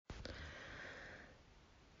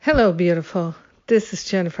Hello, beautiful. This is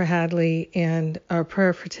Jennifer Hadley, and our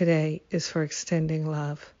prayer for today is for extending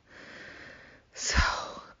love. So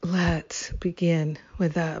let's begin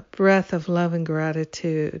with a breath of love and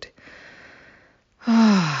gratitude.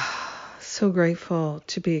 So grateful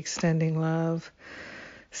to be extending love.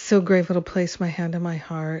 So grateful to place my hand on my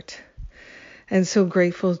heart. And so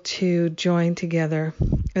grateful to join together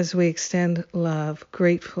as we extend love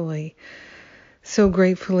gratefully. So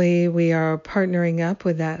gratefully, we are partnering up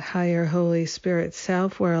with that higher Holy Spirit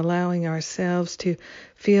self. We're allowing ourselves to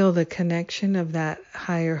feel the connection of that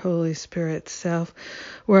higher Holy Spirit self.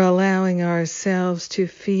 We're allowing ourselves to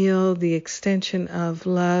feel the extension of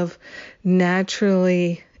love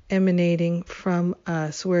naturally emanating from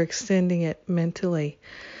us. We're extending it mentally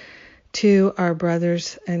to our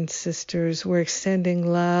brothers and sisters. We're extending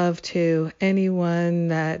love to anyone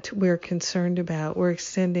that we're concerned about. We're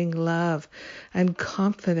extending love and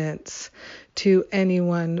confidence to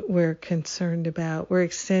anyone we're concerned about. We're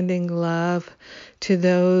extending love to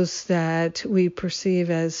those that we perceive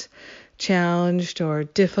as challenged or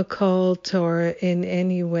difficult or in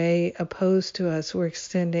any way opposed to us. We're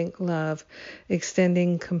extending love,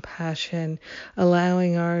 extending compassion,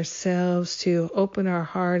 allowing ourselves to open our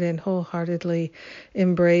heart and wholeheartedly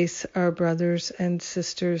embrace our brothers and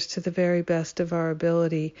sisters to the very best of our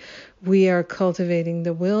ability. We are cultivating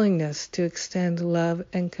the willingness to extend love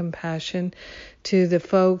and compassion to the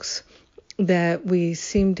folks that we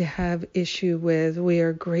seem to have issue with. We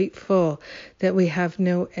are grateful that we have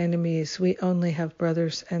no enemies. We only have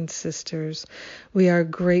brothers and sisters. We are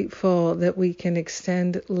grateful that we can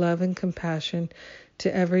extend love and compassion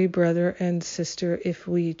to every brother and sister if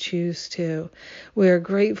we choose to. We are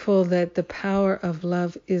grateful that the power of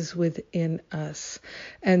love is within us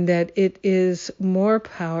and that it is more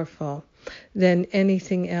powerful than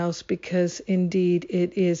anything else, because indeed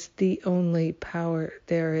it is the only power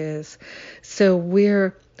there is. So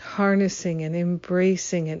we're harnessing and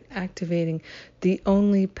embracing and activating the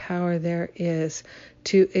only power there is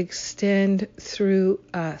to extend through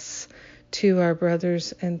us to our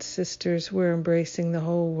brothers and sisters. We're embracing the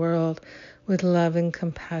whole world with love and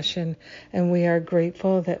compassion, and we are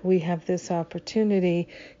grateful that we have this opportunity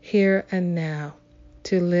here and now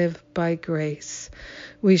to live by grace.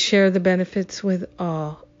 We share the benefits with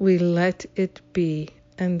all. We let it be,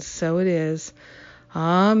 and so it is.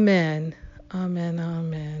 Amen. Amen.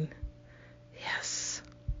 Amen. Yes.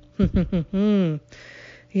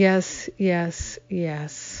 Yes, yes,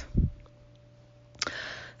 yes.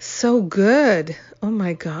 So good. Oh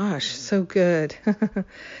my gosh, so good.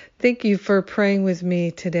 Thank you for praying with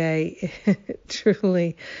me today. It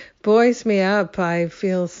truly buoys me up. I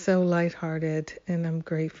feel so lighthearted and I'm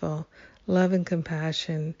grateful. Love and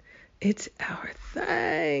compassion. It's our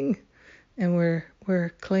thing. And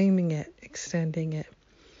we're claiming it, extending it.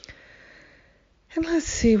 And let's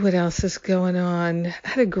see what else is going on. I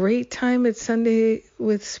had a great time at Sunday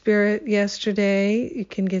with Spirit yesterday. You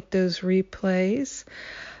can get those replays.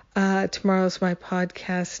 Tomorrow's my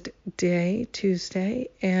podcast day, Tuesday,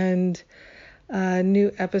 and a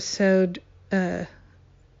new episode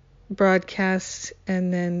broadcast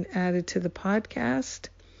and then added to the podcast.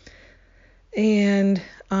 And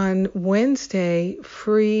on Wednesday,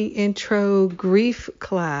 free intro grief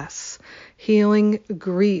class, Healing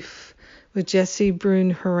Grief with Jessie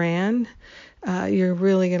Brune-Horan. You're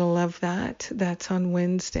really going to love that. That's on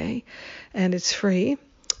Wednesday, and it's free.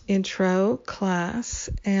 Intro class,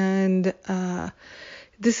 and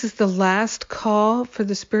this is the last call for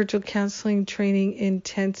the spiritual counseling training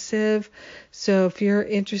intensive. So if you're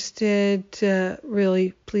interested,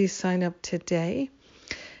 really please sign up today.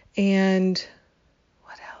 And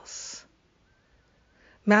what else?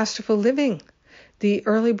 Masterful Living, the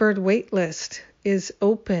early bird wait list is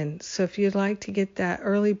open. So if you'd like to get that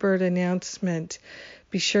early bird announcement,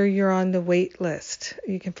 be sure you're on the wait list.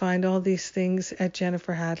 You can find all these things at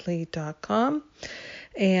jenniferhadley.com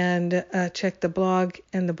and check the blog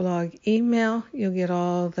and the blog email. You'll get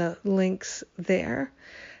all the links there.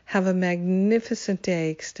 Have a magnificent day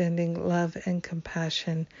extending love and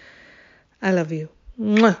compassion. I love you.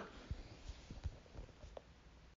 Mwah.